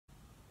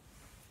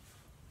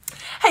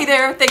Hey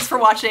there, thanks for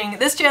watching.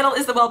 This channel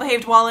is The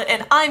Well-Behaved Wallet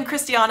and I'm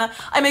Christiana.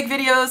 I make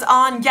videos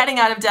on getting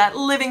out of debt,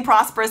 living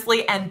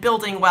prosperously, and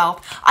building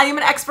wealth. I am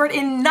an expert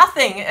in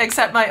nothing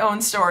except my own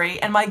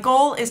story, and my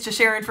goal is to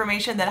share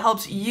information that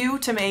helps you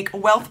to make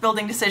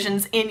wealth-building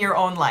decisions in your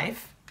own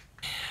life.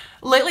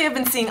 Lately, I've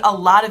been seeing a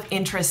lot of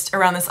interest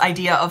around this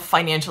idea of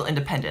financial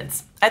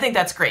independence. I think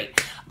that's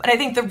great. But I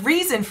think the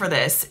reason for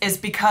this is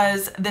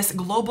because this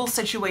global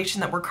situation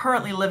that we're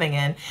currently living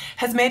in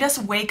has made us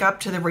wake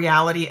up to the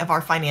reality of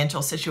our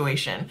financial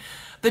situation.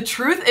 The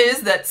truth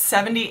is that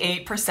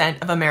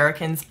 78% of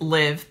Americans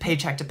live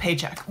paycheck to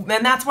paycheck.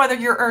 And that's whether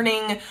you're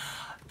earning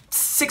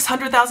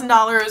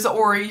 $600,000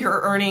 or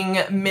you're earning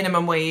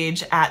minimum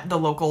wage at the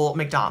local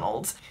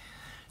McDonald's.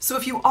 So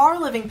if you are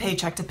living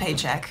paycheck to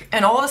paycheck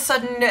and all of a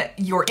sudden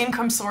your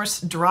income source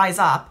dries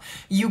up,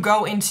 you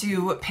go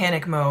into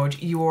panic mode.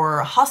 You're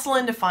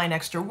hustling to find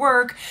extra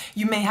work.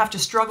 You may have to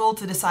struggle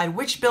to decide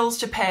which bills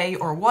to pay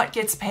or what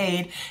gets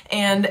paid.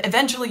 And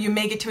eventually you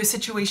may get to a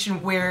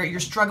situation where you're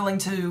struggling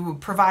to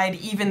provide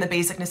even the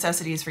basic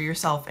necessities for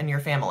yourself and your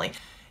family.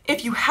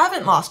 If you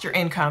haven't lost your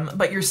income,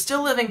 but you're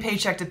still living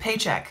paycheck to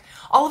paycheck,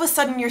 all of a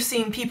sudden you're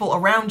seeing people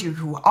around you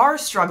who are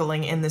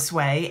struggling in this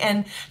way,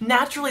 and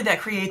naturally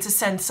that creates a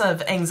sense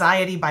of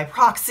anxiety by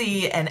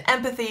proxy and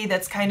empathy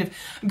that's kind of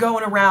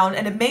going around,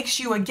 and it makes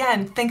you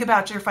again think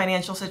about your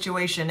financial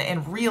situation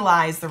and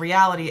realize the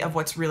reality of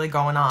what's really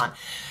going on.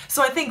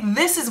 So I think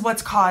this is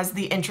what's caused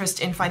the interest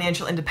in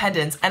financial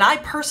independence, and I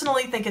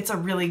personally think it's a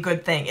really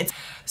good thing.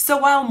 So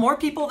while more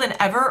people than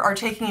ever are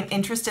taking an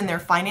interest in their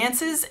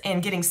finances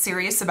and getting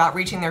serious about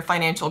reaching their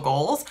financial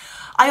goals,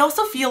 I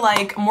also feel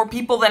like more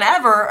people than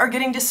ever are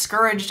getting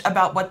discouraged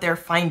about what they're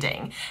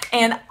finding.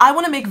 And I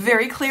want to make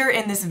very clear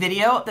in this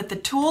video that the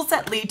tools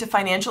that lead to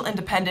financial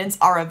independence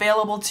are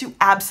available to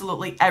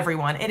absolutely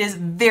everyone. It is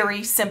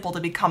very simple to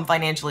become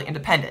financially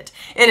independent.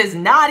 It is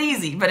not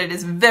easy, but it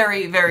is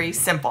very, very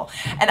simple.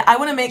 And I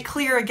want to make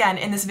clear again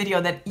in this video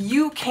that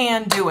you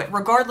can do it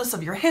regardless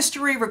of your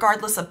history,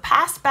 regardless of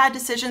past bad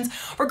decisions,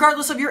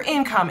 regardless of your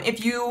income.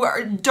 If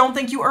you don't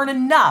think you earn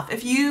enough,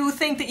 if you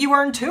think that you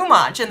earn too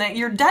much and that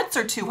your debts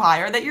are too high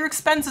or that your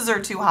expenses are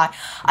too high,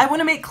 I want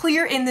to make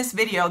clear in this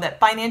video that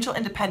financial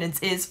independence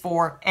is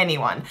for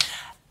anyone.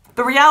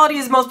 The reality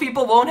is most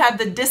people won't have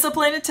the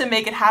discipline to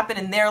make it happen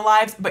in their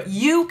lives, but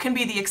you can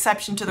be the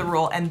exception to the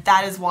rule, and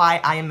that is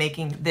why I am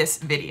making this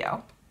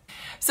video.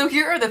 So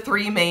here are the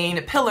three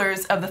main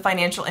pillars of the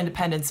financial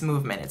independence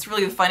movement. It's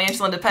really the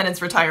financial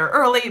independence retire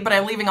early, but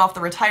I'm leaving off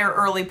the retire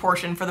early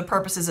portion for the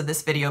purposes of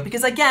this video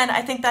because again,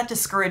 I think that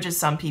discourages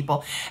some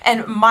people.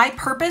 And my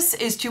purpose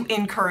is to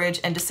encourage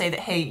and to say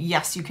that, hey,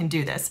 yes, you can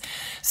do this.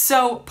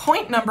 So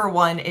point number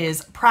one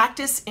is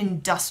practice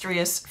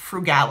industrious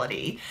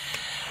frugality.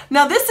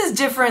 Now this is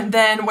different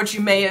than what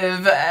you may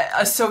have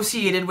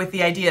associated with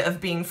the idea of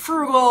being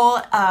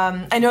frugal.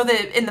 I know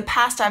that in the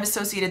past I've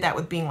associated that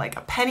with being like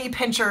a penny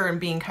pincher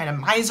and being kind of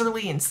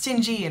miserly and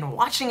stingy and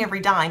watching every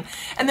dime.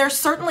 And there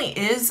certainly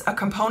is a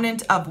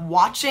component of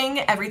watching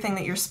everything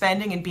that you're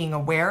spending and being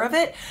aware of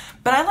it.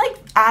 But I like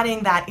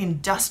adding that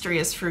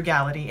industrious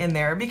frugality in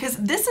there because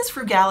this is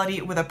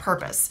frugality with a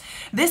purpose.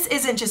 This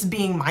isn't just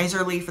being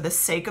miserly for the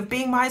sake of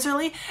being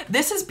miserly.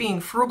 This is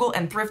being frugal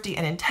and thrifty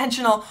and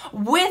intentional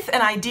with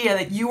an idea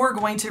that you are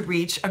going to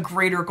reach a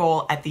greater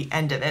goal at the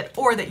end of it,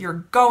 or that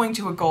you're going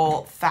to a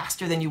goal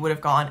faster than you would have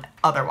gone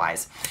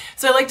otherwise.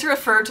 So I like to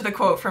refer to the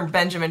quote from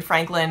Benjamin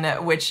Franklin,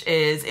 which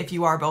is, if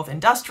you are both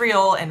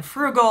industrial and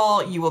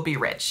frugal, you will be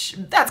rich.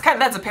 That's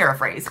a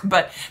paraphrase,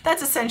 but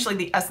that's essentially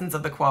the essence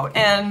of the quote.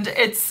 And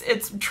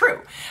it's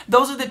true.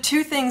 Those are the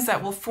two things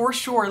that will for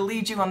sure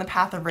lead you on the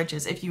path of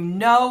riches. If you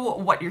know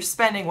what you're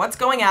spending, what's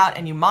going out,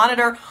 and you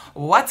monitor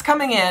what's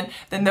coming in,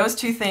 then those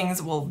two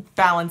things will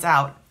balance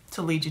out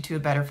to lead you to a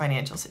better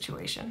financial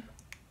situation.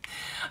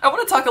 I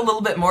want to talk a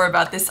little bit more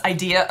about this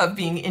idea of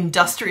being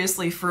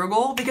industriously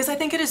frugal because I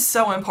think it is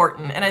so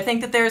important, and I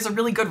think that there's a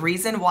really good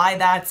reason why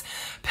that's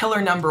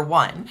pillar number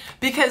one,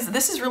 because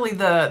this is really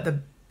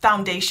the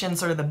foundation,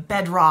 sort of the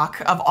bedrock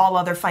of all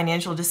other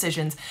financial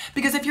decisions.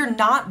 Because if you're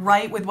not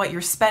right with what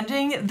you're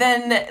spending,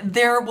 then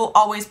there will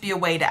always be a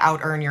way to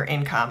out-earn your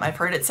income. I've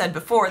heard it said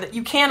before that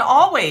you can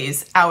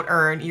always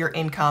out-earn your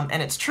income,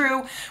 and it's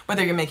true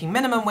whether you're making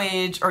minimum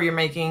wage or you're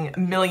making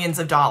millions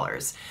of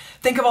dollars.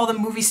 Think of all the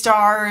movie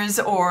stars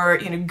or,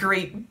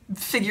 great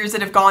figures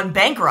that have gone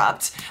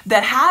bankrupt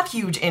that have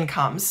huge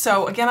incomes.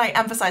 So again, I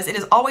emphasize it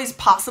is always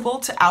possible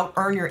to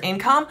out-earn your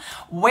income,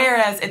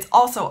 whereas it's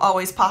also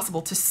always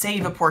possible to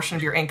save a portion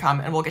of your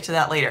income, and we'll get to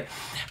that later.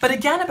 But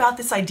again, about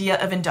this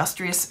idea of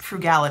industrious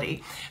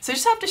frugality. So I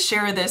just have to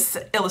share this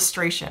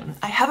illustration.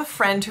 I have a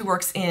friend who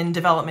works in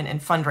development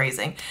and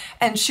fundraising,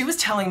 and she was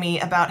telling me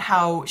about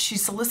how she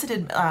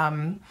solicited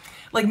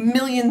like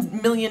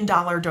million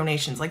dollar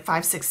donations, like $5,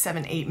 $6,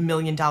 $7, $8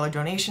 million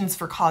donations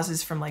for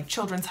causes from like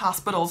children's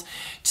hospitals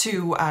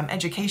to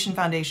education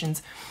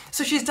foundations.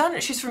 So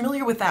she's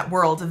familiar with that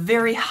world of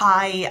very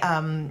high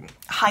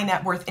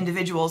net worth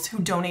individuals who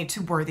donate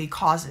to worthy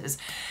causes.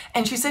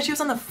 And she said she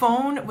was on the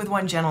phone with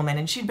one gentleman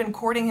and she'd been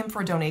courting him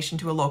for a donation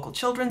to a local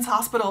children's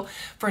hospital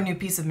for a new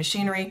piece of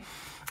machinery.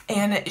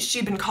 And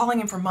she'd been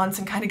calling him for months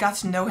and kind of got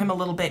to know him a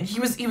little bit. And he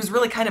was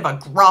really kind of a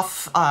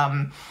gruff,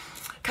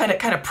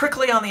 kind of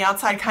prickly on the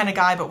outside kind of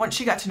guy, but once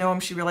she got to know him,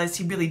 she realized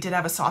he really did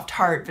have a soft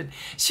heart. But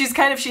she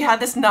had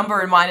this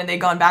number in mind and they'd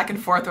gone back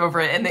and forth over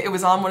it, and it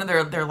was on one of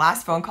their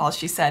last phone calls,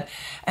 she said.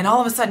 And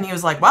all of a sudden he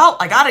was like, well,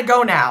 I gotta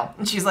go now.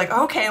 And she's like,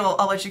 okay, well,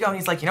 I'll let you go. And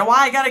he's like, you know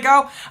why I gotta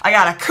go? I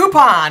got a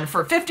coupon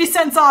for 50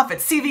 cents off at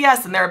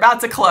CVS and they're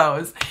about to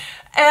close.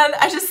 And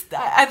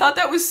I thought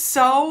that was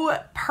so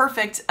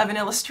perfect of an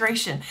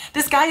illustration.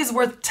 This guy is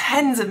worth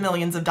tens of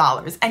millions of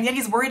dollars, and yet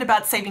he's worried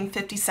about saving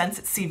 50 cents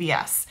at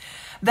CVS.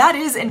 That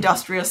is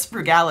industrious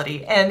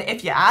frugality. And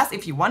if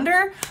you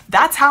wonder,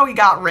 that's how he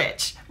got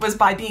rich, was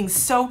by being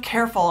so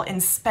careful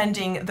in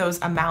spending those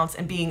amounts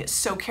and being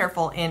so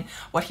careful in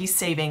what he's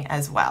saving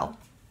as well.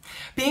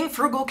 Being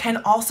frugal can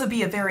also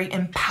be a very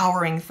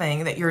empowering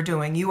thing that you're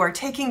doing. You are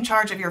taking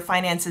charge of your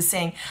finances,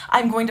 saying,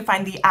 I'm going to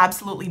find the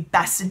absolutely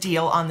best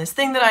deal on this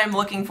thing that I'm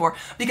looking for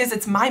because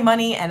it's my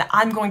money and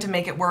I'm going to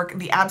make it work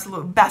the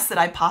absolute best that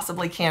I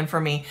possibly can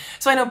for me.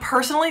 So I know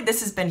personally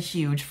this has been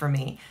huge for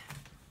me.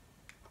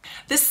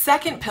 This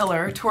second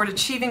pillar toward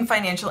achieving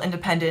financial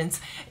independence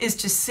is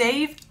to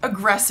save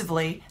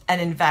aggressively and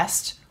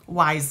invest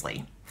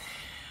wisely.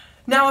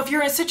 Now, if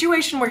you're in a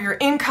situation where your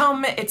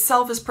income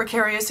itself is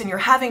precarious and you're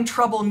having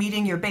trouble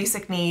meeting your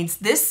basic needs,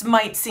 this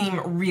might seem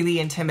really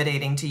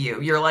intimidating to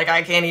you. You're like,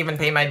 I can't even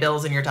pay my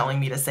bills and you're telling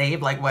me to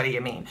save? Like, what do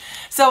you mean?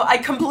 So I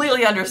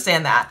completely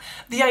understand that.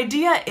 The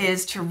idea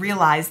is to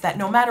realize that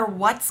no matter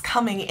what's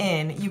coming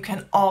in, you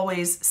can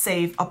always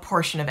save a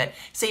portion of it.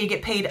 Say you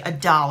get paid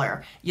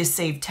 $1, you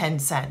save 10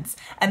 cents.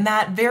 And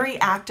that very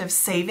act of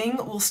saving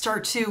will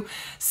start to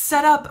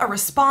set up a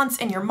response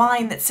in your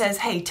mind that says,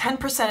 hey,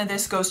 10% of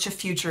this goes to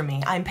future me.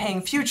 I'm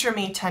paying future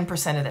me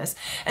 10% of this.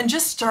 And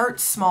just start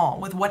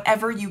small with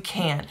whatever you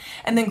can.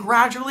 And then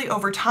gradually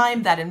over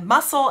time that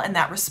muscle and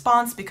that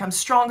response becomes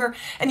stronger,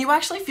 and you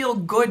actually feel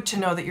good to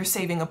know that you're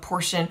saving a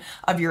portion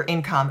of your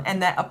income and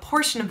that a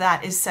portion of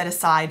that is set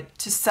aside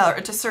to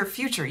serve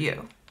future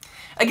you.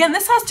 Again,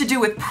 this has to do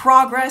with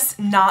progress,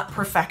 not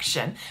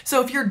perfection.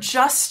 So if you're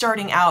just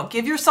starting out,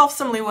 give yourself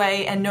some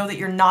leeway and know that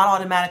you're not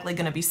automatically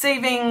going to be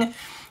saving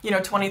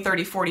 20,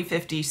 30, 40,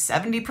 50,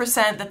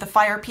 70% that the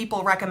FIRE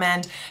people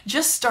recommend.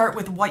 Just start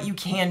with what you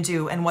can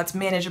do and what's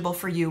manageable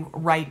for you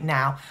right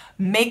now.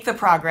 Make the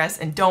progress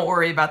and don't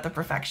worry about the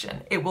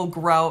perfection. It will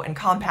grow and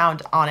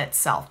compound on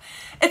itself.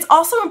 It's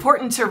also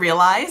important to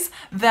realize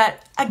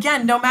that,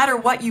 again, no matter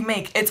what you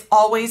make, it's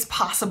always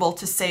possible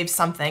to save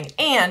something.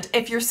 And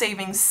if you're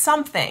saving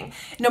something,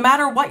 no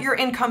matter what your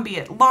income, be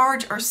it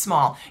large or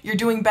small, you're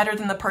doing better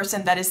than the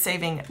person that is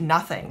saving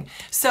nothing.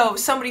 So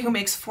somebody who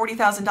makes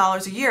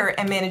 $40,000 a year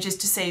and manages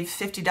to save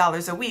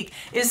 $50 a week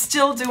is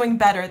still doing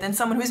better than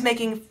someone who's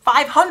making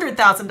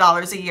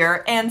 $500,000 a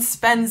year and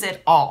spends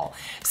it all.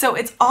 So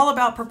it's all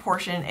about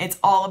proportion. It's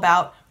all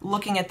about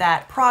looking at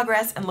that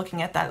progress and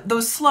looking at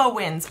those slow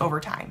wins over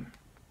time.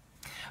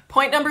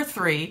 Point number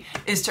 3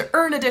 is to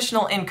earn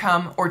additional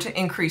income or to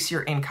increase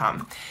your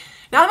income.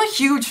 Now, I'm a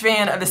huge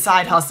fan of the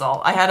side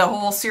hustle. I had a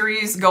whole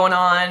series going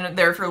on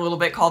there for a little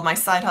bit called My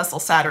Side Hustle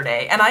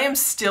Saturday, and I am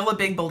still a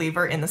big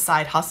believer in the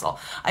side hustle.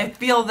 I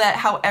feel that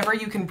however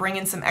you can bring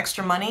in some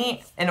extra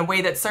money in a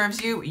way that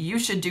serves you, you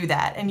should do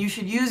that. And you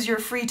should use your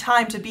free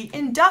time to be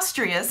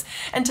industrious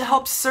and to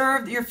help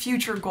serve your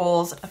future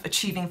goals of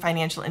achieving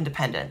financial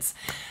independence.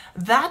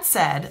 That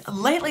said,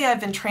 lately I've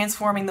been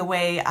transforming the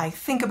way I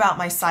think about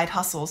my side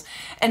hustles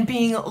and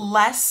being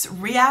less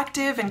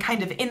reactive and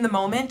kind of in the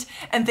moment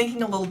and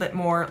thinking a little bit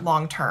more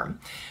long term.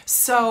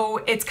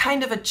 So it's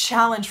kind of a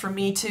challenge for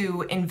me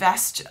to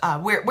invest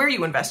where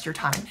you invest your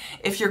time.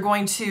 If you're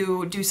going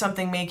to do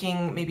something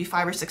making maybe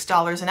 $5 or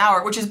 $6 an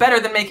hour, which is better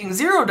than making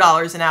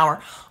 $0 an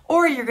hour,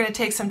 or you're going to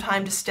take some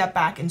time to step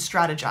back and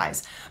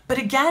strategize. But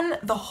again,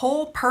 the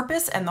whole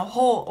purpose and the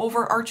whole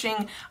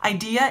overarching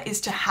idea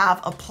is to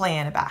have a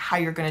plan about how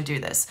you're going to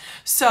do this.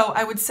 So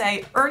I would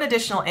say earn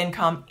additional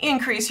income,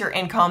 increase your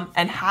income,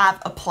 and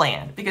have a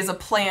plan, because a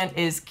plan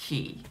is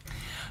key.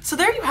 So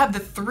there you have the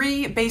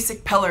 3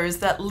 basic pillars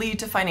that lead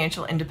to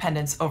financial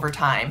independence over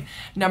time.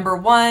 Number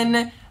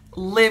 1,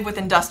 live with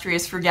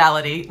industrious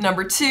frugality.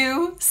 Number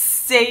 2,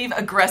 save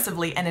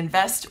aggressively and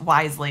invest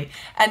wisely.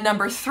 And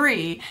number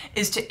 3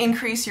 is to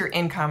increase your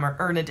income or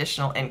earn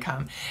additional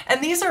income.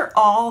 And these are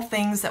all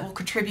things that will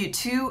contribute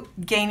to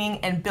gaining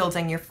and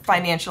building your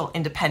financial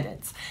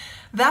independence.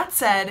 That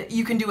said,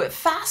 you can do it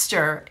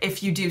faster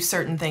if you do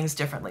certain things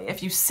differently.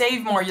 If you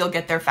save more, you'll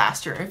get there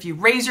faster. If you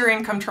raise your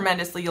income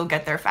tremendously, you'll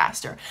get there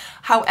faster.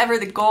 However,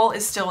 the goal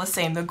is still the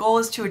same. The goal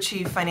is to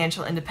achieve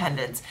financial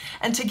independence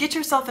and to get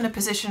yourself in a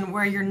position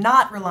where you're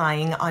not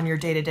relying on your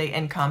day-to-day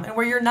income and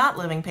where you're not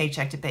living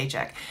paycheck to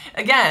paycheck.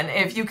 Again,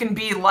 if you can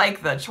be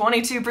like the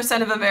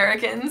 22% of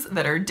Americans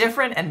that are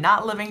different and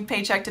not living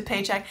paycheck to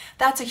paycheck,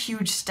 that's a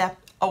huge step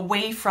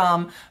away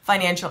from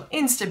financial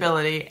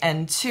instability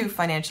and to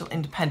financial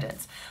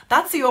independence.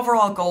 That's the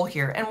overall goal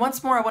here. And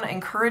once more, I want to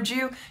encourage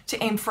you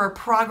to aim for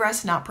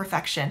progress, not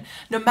perfection.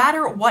 No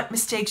matter what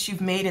mistakes you've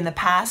made in the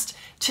past,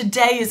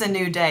 today is a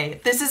new day.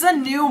 This is a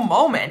new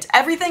moment.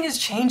 Everything is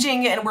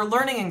changing and we're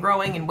learning and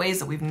growing in ways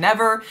that we've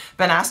never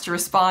been asked to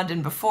respond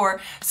in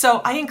before.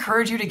 So I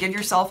encourage you to give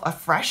yourself a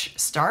fresh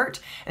start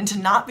and to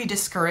not be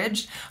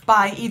discouraged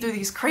by either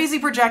these crazy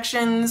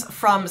projections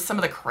from some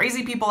of the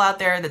crazy people out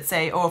there that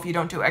say, oh, if you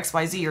don't do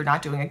XYZ, you're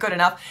not doing it good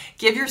enough.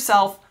 Give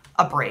yourself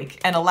a break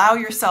and allow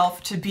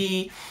yourself to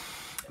be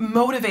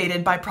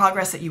motivated by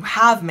progress that you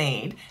have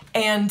made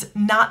and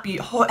not be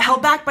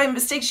held back by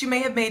mistakes you may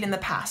have made in the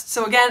past.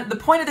 So again, the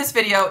point of this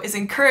video is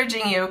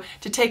encouraging you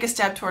to take a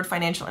step toward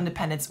financial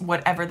independence,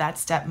 whatever that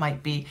step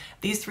might be.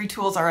 These 3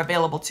 tools are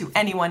available to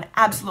anyone,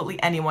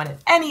 absolutely anyone at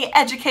any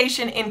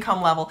education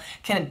income level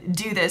can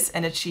do this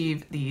and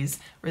achieve these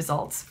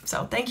results.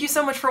 So thank you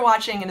so much for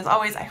watching, and as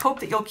always, I hope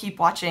that you'll keep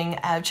watching.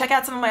 Check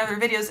out some of my other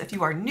videos if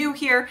you are new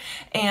here,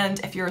 and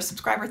if you're a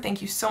subscriber,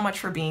 thank you so much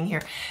for being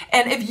here.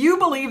 And if you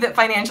believe that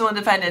financial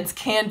independence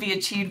can be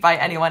achieved by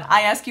anyone,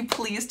 I ask you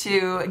please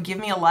to give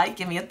me a like,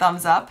 give me a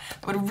thumbs up.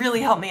 It would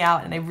really help me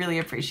out and I really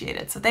appreciate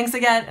it. So thanks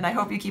again, and I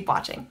hope you keep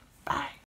watching. Bye.